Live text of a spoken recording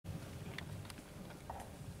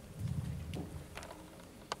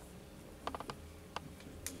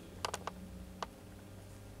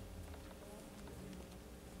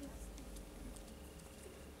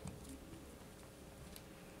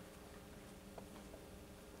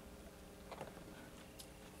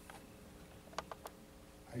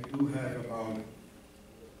about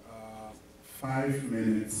 5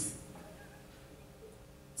 minutes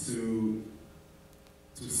to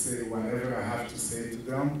say whatever I have to say to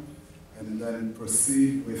them, and then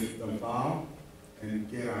proceed with the vow and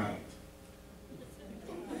get out.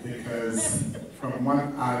 Because from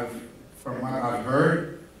what I've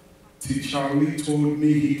heard, Tcharly told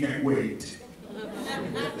me he can't wait.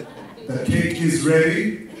 The cake is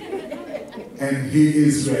ready, and he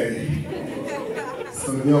is ready.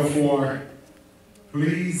 So therefore,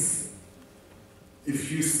 please,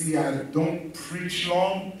 if you see I don't preach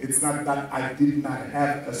long, it's not that I did not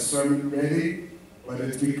have a sermon ready, but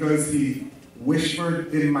it's because he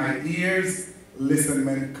whispered in my ears, listen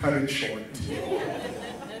man, cut it short.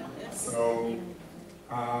 So,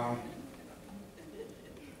 I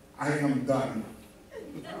am done.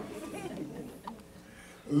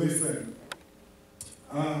 Listen,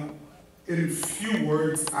 in few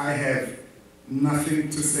words, I have nothing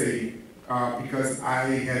to say because I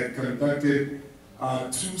had conducted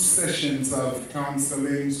 2 sessions of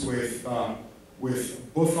counselings with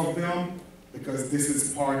both of them, because this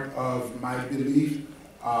is part of my belief.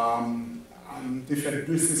 J'ai fait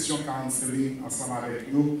 2 sessions counseling ensemble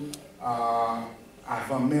avec nous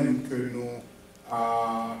avant même que nous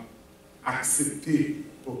acceptions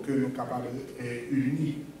pour que nous capables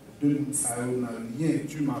unis de nous dans le lien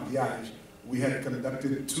du mariage. We had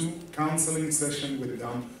conducted 2 counseling sessions with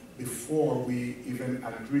them before we even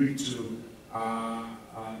agreed to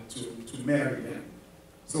marry them.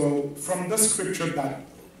 So from the scripture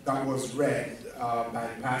that was read by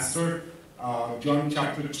Pastor, John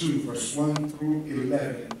chapter 2, verse 1 through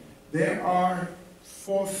 11, there are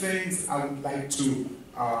 4 things I would like to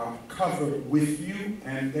cover with you,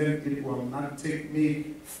 and then it will not take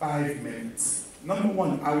me 5 minutes. Number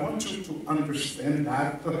 1, I want you to understand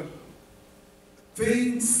that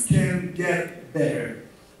things can get better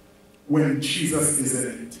when Jesus is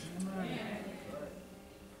in it.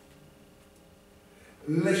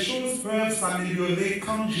 Les choses peuvent s'améliorer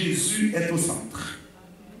quand Jésus est au centre.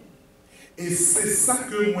 Et c'est ça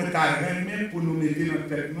que moi t'ai pour nous mettre dans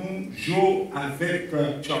tête nous, Joe avec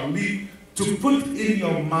Tcharly, to put in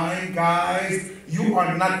your mind, guys, you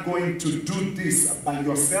are not going to do this by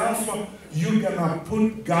yourself. You're gonna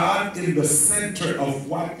put God in the center of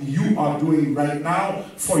what you are doing right now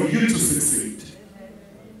for you to succeed.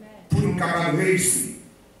 Pour nous capables de réussir.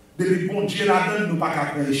 Depuis bon Dieu là-dedans, nous pas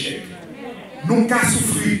qu'à échec. Nous qu'à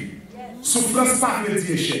souffrir. Souffrance pas veut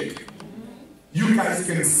dire échec. You guys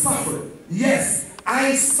can suffer. Yes,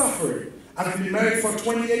 I suffered. I've been married for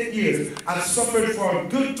 28 years. I've suffered for a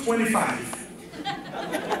good 25.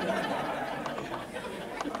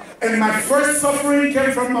 And my first suffering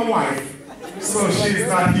came from my wife. So she's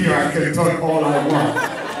not here. I can talk all I want.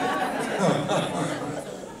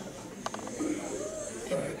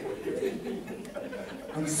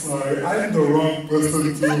 I'm sorry. I'm the wrong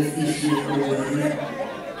person to officiate already.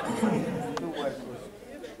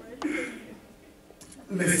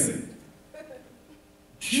 Listen.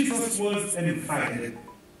 Jesus was invited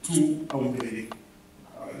to a wedding.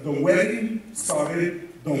 The wedding started,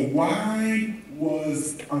 the wine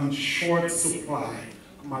was on short supply.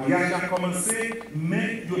 Mariage a commencé,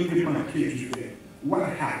 mais il était manqué du vin. What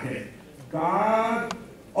happened? God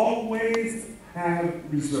always had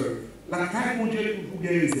reserve. La taille mon Dieu pour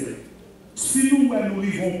réserve. Si nous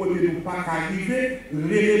arrivons côté nous pas arriver,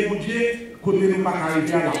 les mon Dieu côté nous pas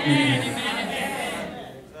arriver à la fin.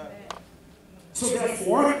 So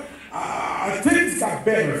therefore, things got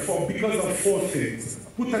better because of 4 things.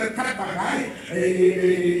 Peut-être 4 bagailles,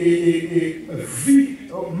 vie,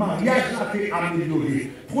 mariage a été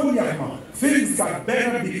amélioré. Premièrement, things got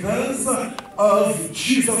better because of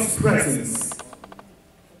Jesus' presence.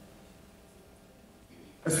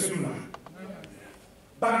 Est-ce que nous là?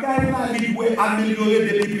 Bagaille là, il doit améliorer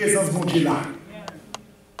depuis la présence de Dieu là.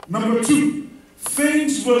 Number 2,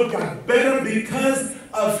 things will get better because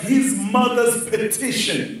of his mother's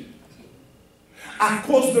petition. À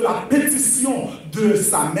cause de la pétition de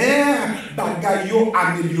sa mère, bagayo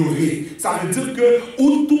amélioré. Ça veut dire que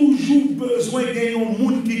ou toujours besoin d'un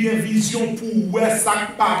monde qui a une vision pour ouais ça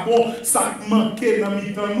pas bon, ça manque dans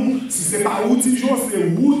mi-temps nous. Si c'est pas outil jour, c'est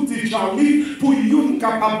outil Tcharly pour nous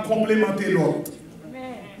capable complémenter l'autre.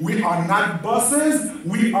 We are not bosses,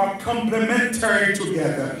 we are complementary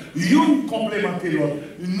together. You complémenter l'autre.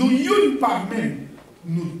 Nous you pas même.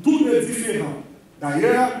 Nous tous les différents.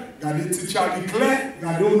 D'ailleurs, regardez Tcharly clair,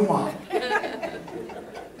 regardez au noir.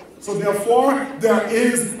 So therefore, there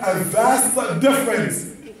is a vast difference.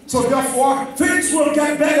 So therefore, things will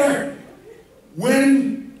get better.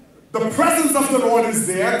 When the presence of the Lord is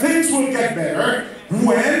there, things will get better.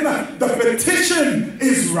 when the petition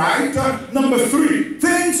is right. Number 3,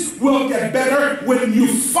 things will get better when you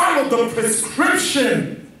follow the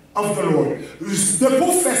prescription of the Lord. De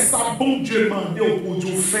pour faire ça, bon Dieu mande pour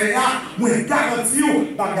tout faire, moi garantis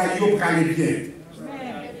ou bagay yo prale bien.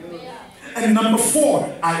 And number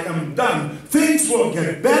 4, I am done. Things will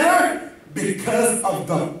get better because of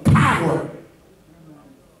the power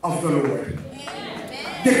of the Lord.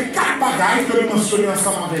 Des 4 bagages que nous mentionnons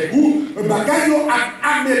ensemble avec vous, bagages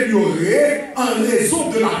a amélioré en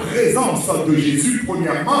raison de la présence de Jésus,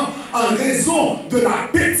 premièrement, en raison de la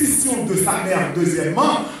pétition de sa mère,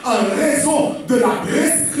 deuxièmement, en raison de la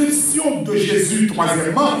prescription de Jésus,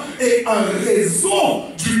 troisièmement, et en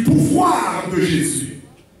raison du pouvoir de Jésus.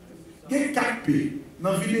 Il y a 4 P.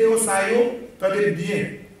 Dans la vidéo, ça y est, tenez bien,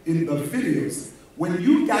 in the videos, when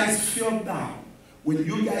you guys feel down, when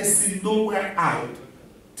you guys see nowhere out,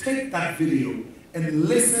 take that video and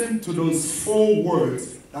listen to those 4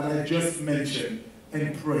 words that I just mentioned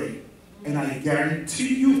and pray. And I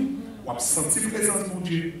guarantee you, vous avez senti la présence de mon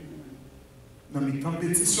Dieu. Dans mes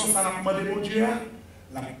compétitions, ça a demandé mon Dieu,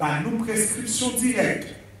 la nous prescription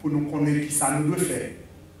directe pour nous connaître qui ça nous doit faire.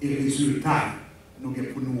 Et résultat, nous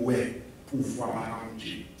avons pour nous pouvoir par mon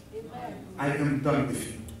Dieu. I am done with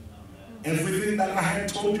you. Everything that I had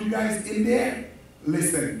told you guys in there,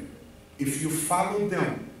 listen, if you follow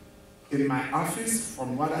them in my office,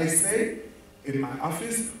 from what I say, in my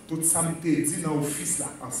office, tout ça me dit dans l'office là,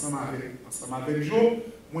 ensemble avec Joe,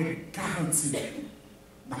 moi garantis,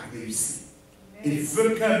 nous avons réussi. Et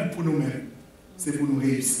veut quand pour nous-mêmes, c'est pour nous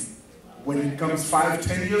réussir. When it comes 5,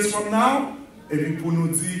 10 years from now, et puis pour nous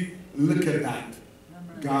dire, look at that,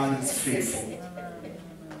 God is faithful.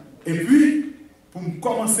 Et puis, pour me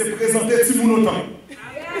commencer à présenter tout le monde autant.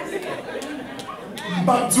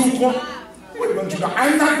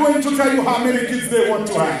 I'm not going to tell you how many kids they want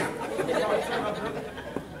to have.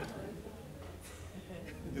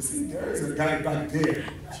 You see, there is a guy back there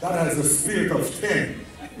that has a spirit of 10.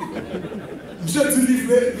 Okay,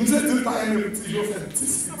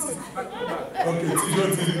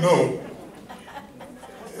 Tcharly didn't know.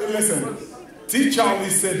 Listen, Tcharly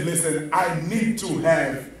said, listen, I need to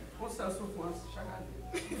have.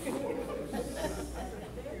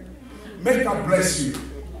 May God bless you.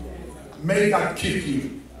 May God keep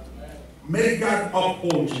you. May God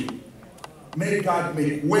uphold you. May God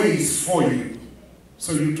make ways for you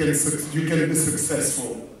so you can be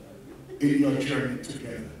successful in your journey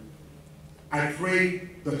together. I pray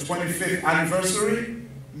the 25th anniversary,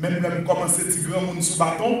 même là, commencer à tirer mon sous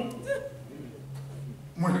bâton,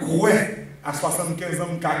 moi, crois à 75 ans,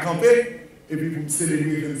 je vais camper, et puis vous me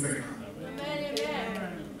célébrer 25 ans.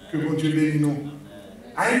 Que mon Dieu bénisse nous.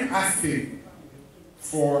 I'm asking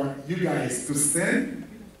for you guys to stand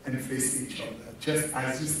and face each other, just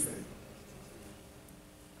as you stand.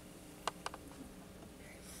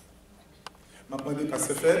 Ma bonne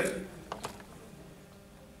Pasteur Pierre.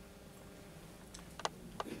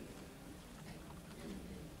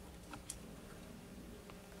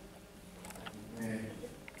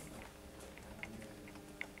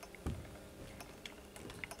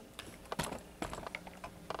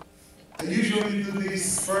 I usually do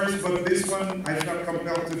this first, but this one I felt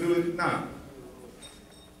compelled to do it now.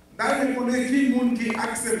 Dans les connaît qui monde qui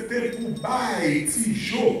accepté pour bailler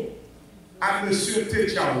Tijo à Monsieur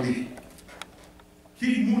Tcharly.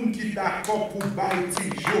 Qui monde qui d'accord pour bailler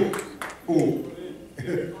Tijo? Oh,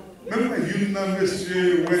 même quand il y a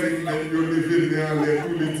Monsieur Wedding, you live in there,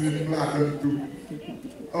 tous les petits plats et tout.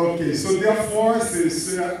 Okay, so therefore, c'est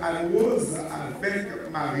Sœur Anne-Rose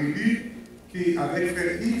avec Marie-Lie qui avec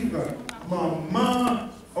Frère Yves. Maman,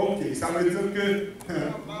 ok, ça veut dire que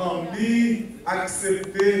mamie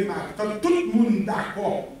accepté, tout le monde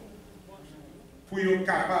d'accord pour être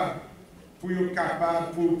capable,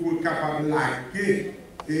 pour capable laguer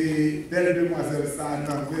et belle demoiselle ça,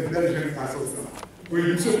 belle jeune garçon ça. Oui,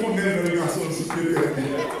 monsieur combien de garçons supérieurs.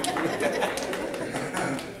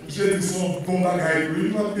 J'ai dit son bon bagage,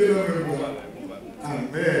 il m'a bien le même.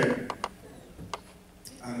 Amen.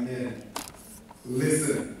 Amen.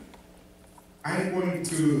 Listen. I'm going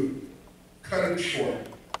to cut it short.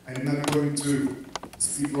 I'm not going to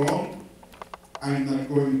speak long. I'm not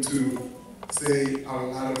going to say a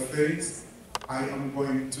lot of things. I am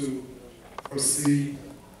going to proceed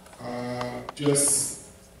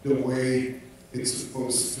just the way it's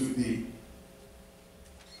supposed to be.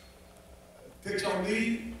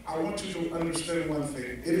 Tcharly, I want you to understand one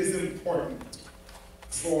thing. It is important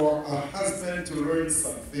for a husband to learn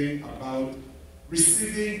something about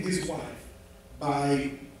receiving his wife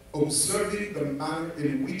by observing the manner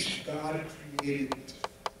in which God created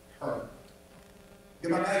her. Et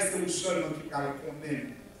bagaille, c'est vous seulement qui connaît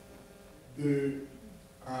de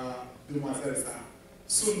demoiselle ça.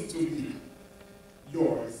 Soon to be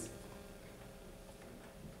yours.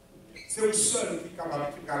 C'est vous seul qui est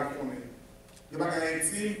capable de connaître. Il y a bagaille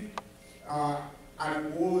intime, à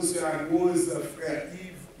cause frère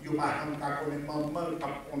Yves, il n'y a pas de maman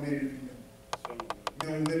qui connaît lui-même. Mais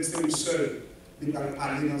on même c'est vous seul qui va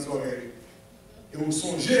parler dans ses oreilles. Et vous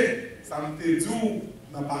songez, ça me dit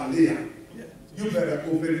dans parler. You better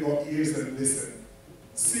open your ears and listen.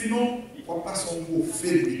 Sinon, on passe son mot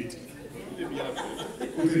faible.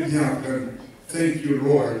 Écoutez bien, thank you,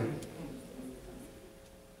 Lord.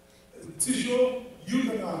 Tisho,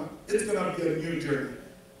 it's gonna be a new journey.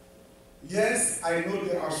 Yes, I know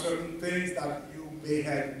there are certain things that you may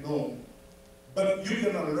have known, but you're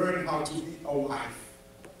gonna learn how to be a wife,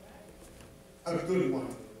 a good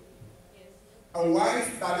one. A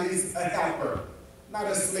wife that is a helper, not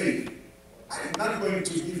a slave. I'm not going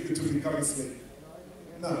to give you to become a slave.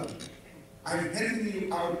 No. I'm handing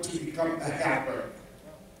you out to become a helper.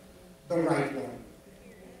 The right one.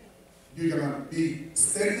 You're going to be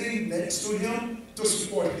standing next to him to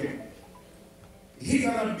support him.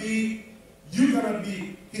 You're going to be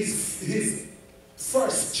his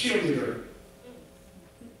first cheerleader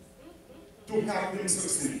to help him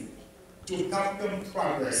succeed, to help him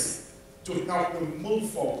progress, to help him move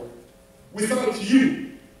forward. Without you,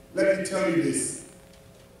 let me tell you this,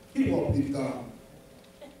 he won't be done.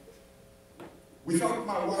 Without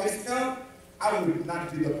my wife's help, I would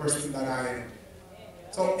not be the person that I am.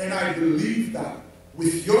 So, and I believe that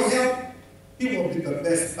with your help, he will be the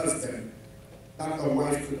best husband that a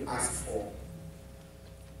wife could ask for.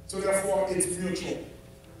 So therefore, it's mutual.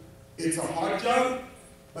 It's a hard job,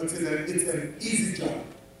 but it's an easy job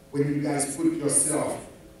when you guys put yourself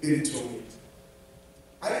into it.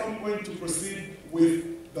 I am going to proceed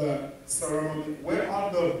with the ceremony. Where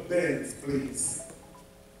are the bands, please?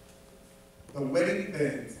 The wedding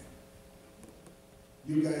bands.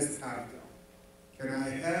 You guys have them. Can I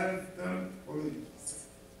have them, please?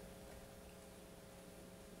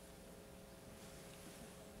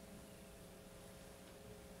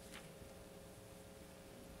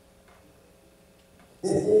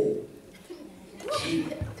 Oh, gee.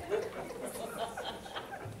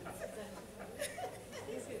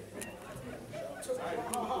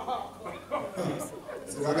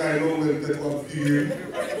 So I gotta go with that one for you.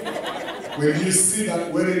 When you see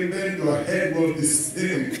that wedding band, your head will be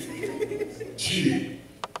spinning. Gee,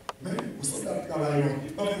 man, what's that guy on?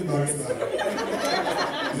 Talking about that.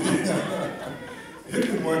 You've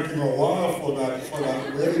been working a while for that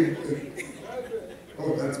wedding band.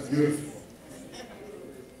 Oh, that's beautiful.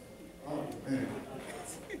 Oh, man.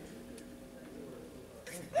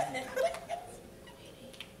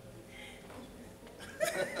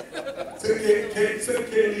 Take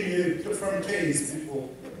from K's, people.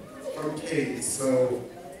 From K's, so,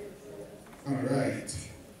 all right.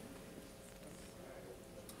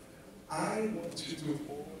 I want you to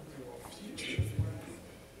hold your future.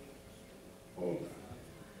 Hold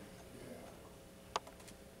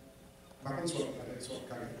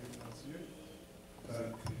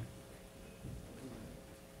that.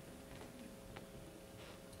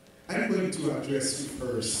 I'm going to address you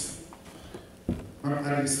first.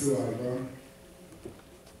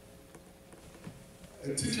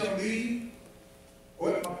 Tcharly, on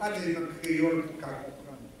va parler dans le créole pour comprendre,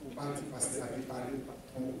 pour pas passer à parler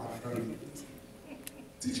pour pas parler.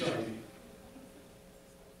 Tcharly,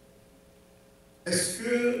 est-ce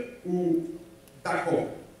que vous d'accord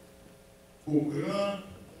pour grand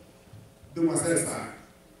demoiselle ça?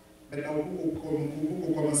 Maintenant,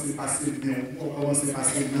 vous commencez à passer bien, vous commencez à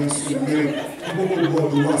passer bien sur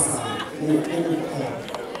le ça.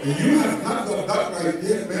 You have not got that right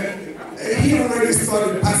yet, man. He already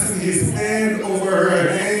started passing his hand over her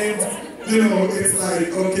hand. You know, it's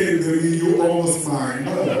like, okay, baby, you almost mine.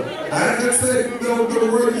 No, I haven't said the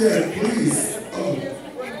word yet, please. Oh,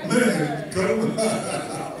 man, come on.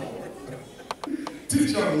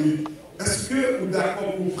 Tcharly, est-ce que vous êtes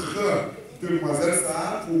d'accord pour prendre demoiselle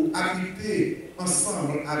ça pour habiter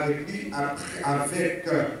ensemble avec lui, avec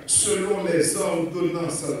selon les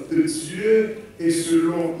ordonnances de Dieu et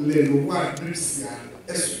selon les lois nuptiales?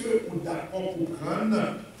 Est-ce que vous êtes d'accord pour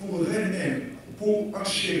prendre, pour remettre, pour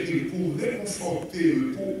enchérir, pour réconforter,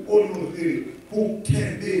 pour honorer, pour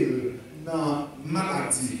qu'aider dans la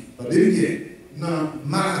maladie? Dans la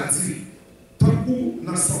maladie, tant que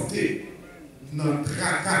dans la santé, dans le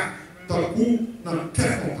tracas, tant que dans le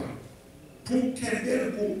cœur content. Pour qu'aider,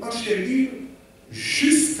 pour enchérir,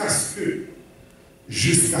 jusqu'à ce que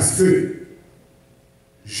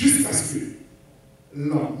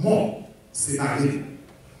la mort sépare.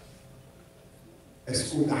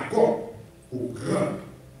 Est-ce qu'on est d'accord pour grand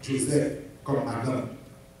Josette comme madame?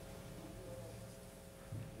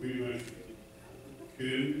 Oui, moi, je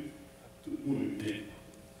veux que tout le monde est bien.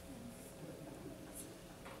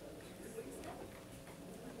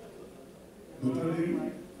 Vous entendez?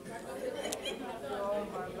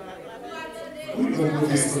 Oui, donc,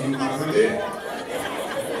 qu'est-ce que vous entendez?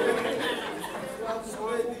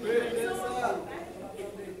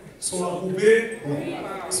 Soit coupé, bon,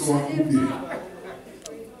 soit coupé.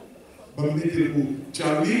 Bon, mettez-vous.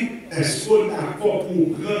 Tcharly, est-ce qu'on est d'accord pour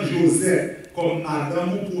grand Josette comme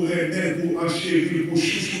madame ou pour aimer, pour enchérir, pour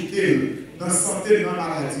chouchouter, dans la santé, dans la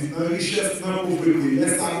maladie, dans la richesse, dans la pauvreté,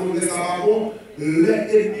 laisse ça bon, laisse ça pas bon, les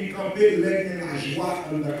ennemis campés, les la joie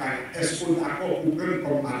dans le cas. Est-ce qu'on est d'accord pour grand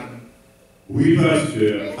comme madame? Oui,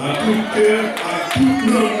 pasteur, à tout cœur, à tout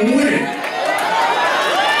l'amour.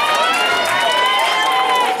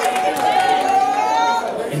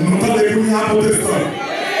 Nous pas des couilles à protestant.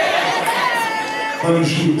 Pas le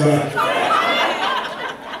chouda.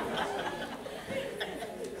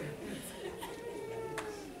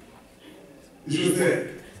 Josette,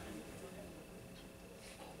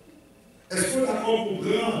 est-ce qu'on est d'accord pour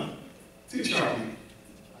grand Tcharly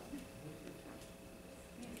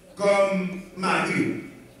comme mari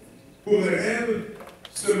pour elle,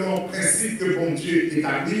 selon le principe que bon Dieu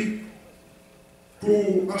établit,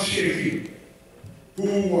 pour enchérir,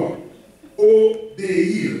 pour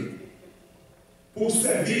obéir, pour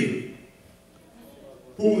servir,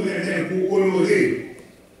 pour aimer, pour honorer,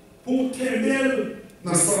 pour qu'elle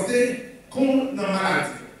dans la santé comme dans la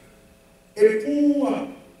maladie. Et pour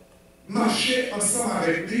marcher ensemble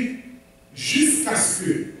avec lui jusqu'à ce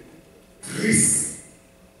que Christ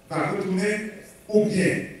va retourner ou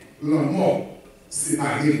bien la mort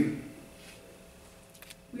séparée.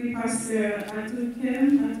 Oui, pasteur, à tout cœur, à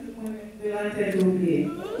tout point de la tête aux pieds.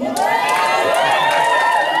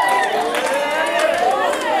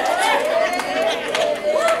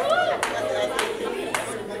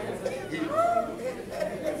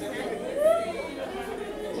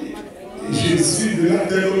 Jésus de la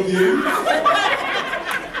tête aux pieds.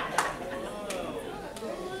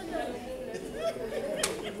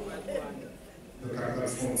 Donc, à la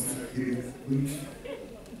fin,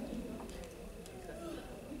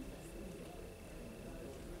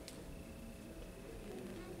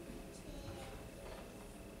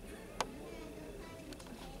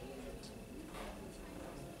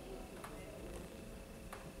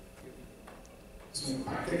 son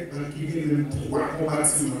paquet qui vient de 3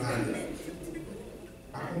 combattants dans la vie.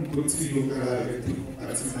 Par contre, petit local avec des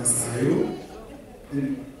combattants dans sa yo, et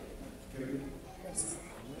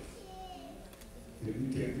lui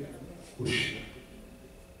qui est couché.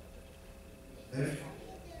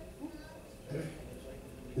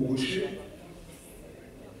 Au gaucher,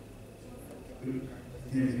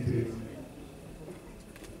 bien été.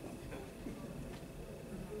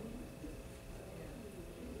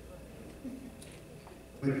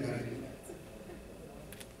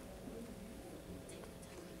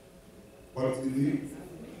 What do you need?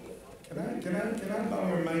 Can I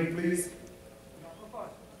borrow a mic, please?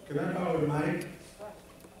 Can I borrow a mic?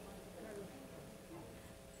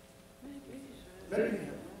 Let me.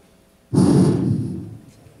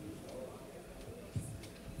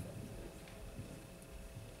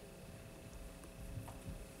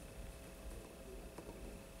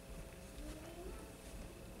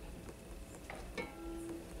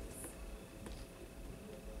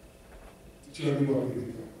 Tu vas devoir me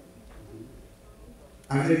dire.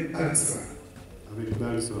 Avec Pasteur. Avec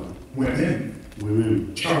Pasteur. Moi-même.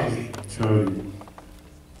 Moi-même. Tcharly.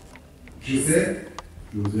 Josette.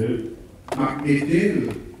 Macmétil.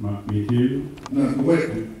 Dans le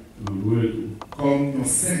boîte. Comme un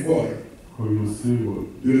symbole.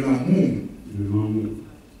 De l'amour.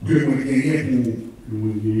 Que moi gagne pour.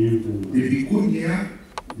 Depuis Colonial.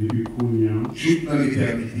 Jusque dans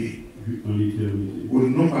l'éternité. Au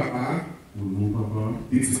nom papa.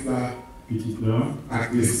 Petit là. À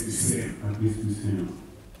Christ du Seigneur.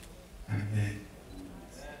 Amen.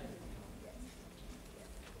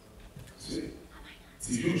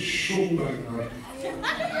 Si je show back,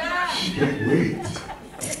 she can wait.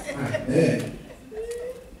 Amen.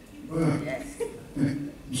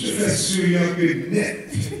 Je fais sûr que net.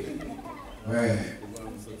 Ouais.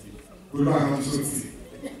 Vous ne pouvez pas sortir.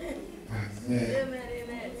 Amen.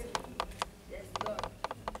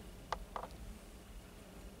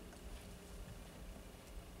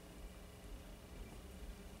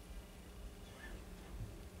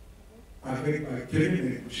 Avec quel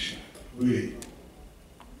oui.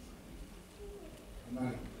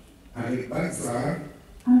 Avec Pasteur.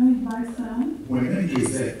 Moi-même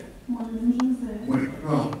Josette. Moi-même Josette.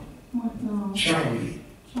 Maintenant, Tcharly.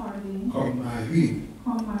 Comme mari.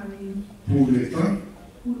 Pour le temps.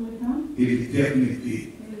 Et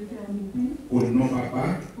l'éternité. Au nom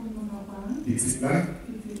papa. Petit là.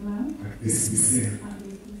 Avec l'Esprit Saint.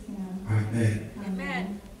 Amen. Amen.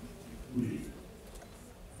 Oui.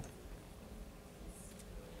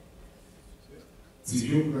 Si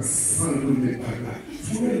je prends 100 de par là,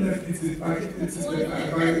 vous pouvez la petite paquet,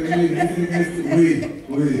 oui,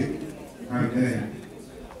 oui. Amen.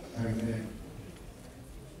 Amen.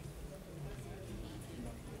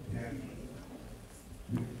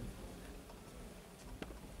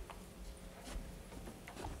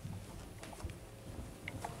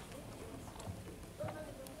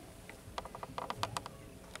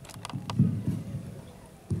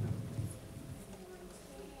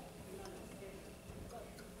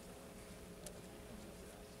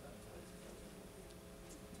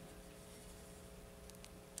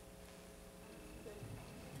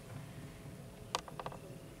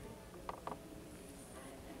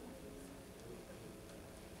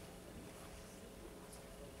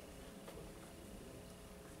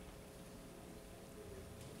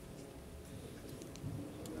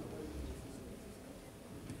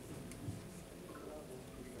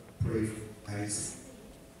 Pray for guys.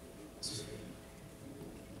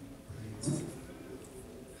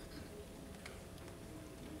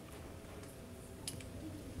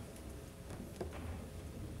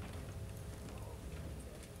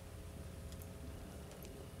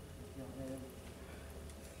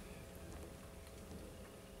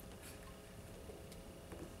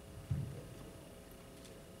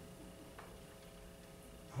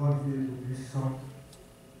 Toi, Dieu Tout-Puissant,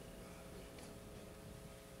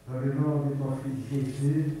 dans le nom de ton Fils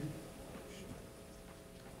Jésus,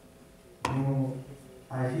 nous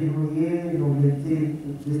agenouillons, nous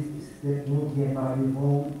mettons nous bien par le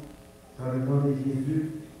monde, dans le nom de Jésus,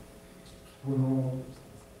 pour nous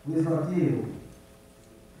présenter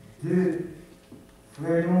deux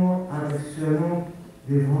frères avec ce nom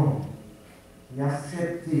devant et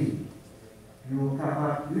accepter, nous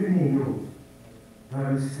capables d'unir dans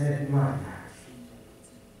le saint mariage.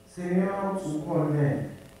 Seigneur, vous connaissez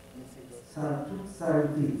ça, tout ça a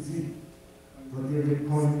été dit, vous devez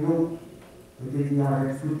répondre, vous devez dire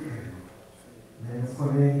avec tout cœur. Mais nous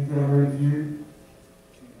connaissons l'éternel Dieu,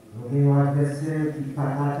 nous avons un adversaire qui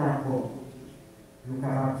part à d'accord, nous sommes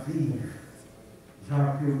capables de vivre, Jean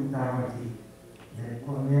que vous avez dit, mais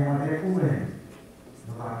nous connaissons avec vous-même,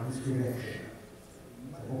 nous avons plus que les chers.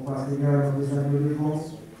 C'est pourquoi, Seigneur, nous vous avons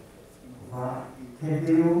on va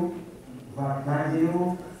aider, on va garder,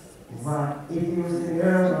 on va aider au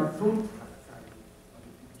Seigneur dans toutes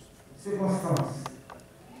circonstances.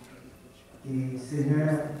 Et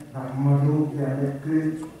Seigneur, va demander permettre que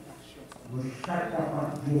nous chaque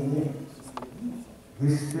capable de gagner,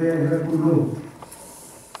 respect l'un pour l'autre.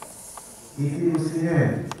 Aider au Seigneur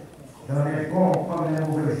dans les bons comme les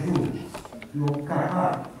mauvais jours, nous sommes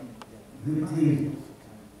capables de dire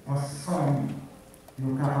ensemble.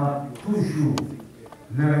 Nous sommes capables toujours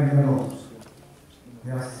l'un de l'autre.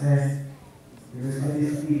 Merci. Que le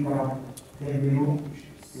Saint-Esprit capable d'aider nous,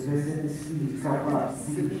 que le Saint-Esprit capable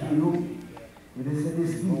de diriger nous, que le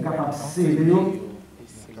Saint-Esprit capable de s'aider nous.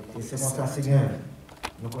 Et c'est pour ça, Seigneur,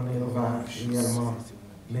 nous connaissons nous va réellement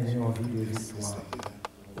mener en vie de victoire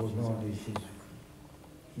au nom de Jésus,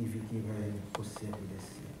 qui vit, qui règne au ciel et des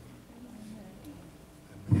cieux.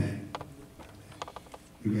 Amen.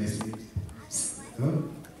 You guys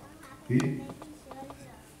et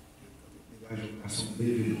délégation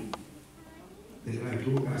bébé,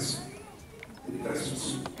 délégation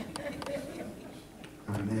sous.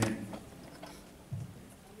 Amen.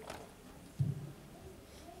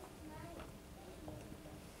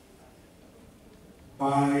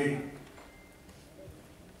 By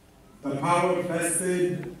the power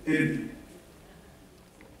vested in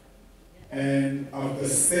and of the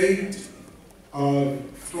state of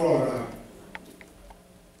Florida,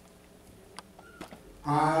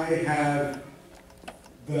 I have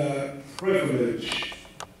the privilege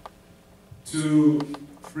to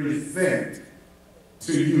present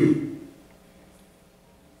to you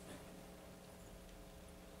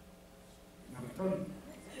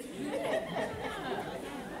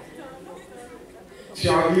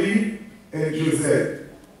Tcharly and Josette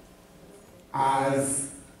as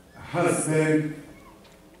husband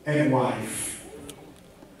and wife.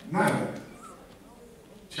 Now,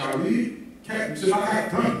 Tcharly,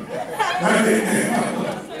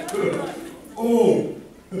 oh,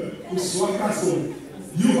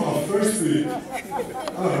 you are thirsty.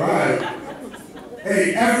 All right.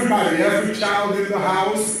 Hey, everybody, every child in the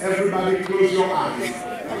house, everybody close your eyes.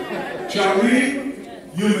 Tcharly,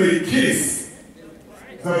 you may kiss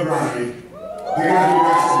the bride. Dégagez le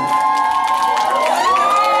garçon.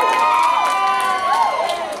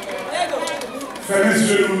 Fermez ce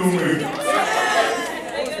genou nous-mêmes.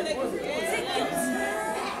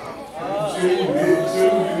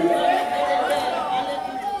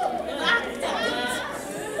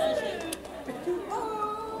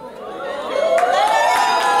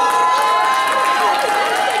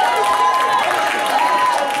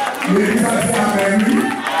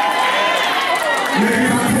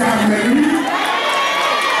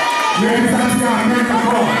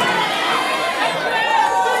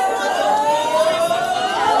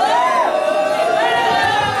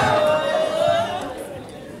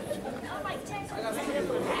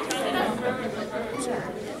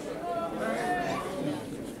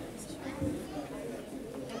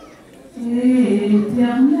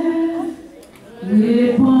 Éternel,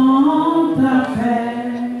 réponds ta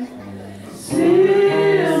paix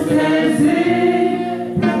sur tes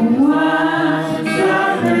pour moi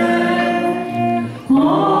jamais,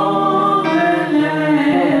 comme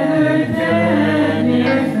les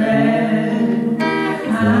derniers faits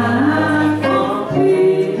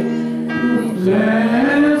accomplis pour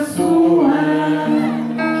le soin,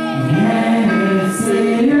 viens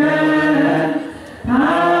Seigneur à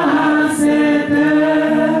cette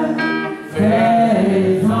heure,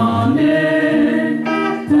 fais-en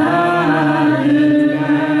ta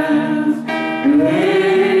lumière,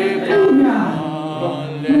 Alléluia,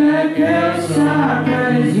 le cœur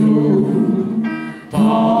chaque jour,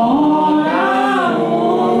 ton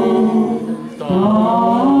amour,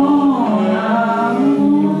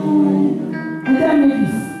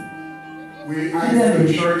 We ask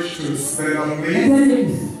the church to stand up,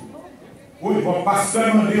 please. Oui, bon,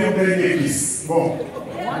 Pasteur m'a dit en dernier kiss. Bon.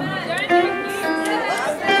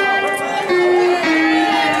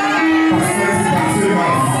 Pasteur, c'est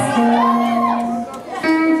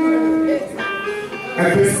à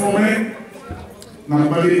ce moment, nous avons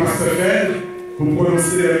demandé Pasteur Pierre pour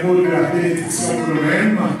prononcer les mots de la bénédiction pour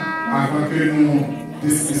nous-mêmes avant que nous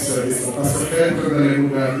discutions. Pasteur Pierre, pour les mots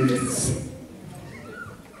de la bénédiction.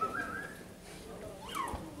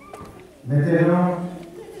 Maintenant,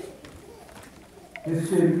 que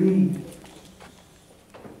celui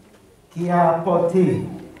qui a apporté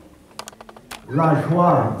la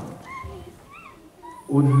joie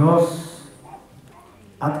aux noces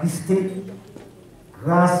attristées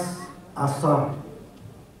grâce à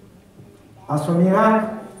son miracle,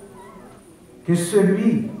 que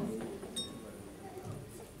celui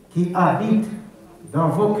qui habite dans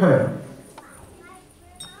vos cœurs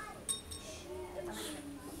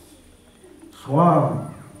soit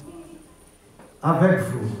avec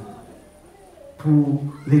vous pour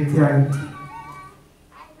l'éternité.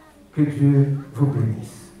 Que Dieu vous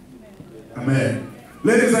bénisse. Amen.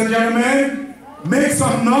 Ladies and gentlemen, make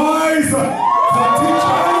some noise.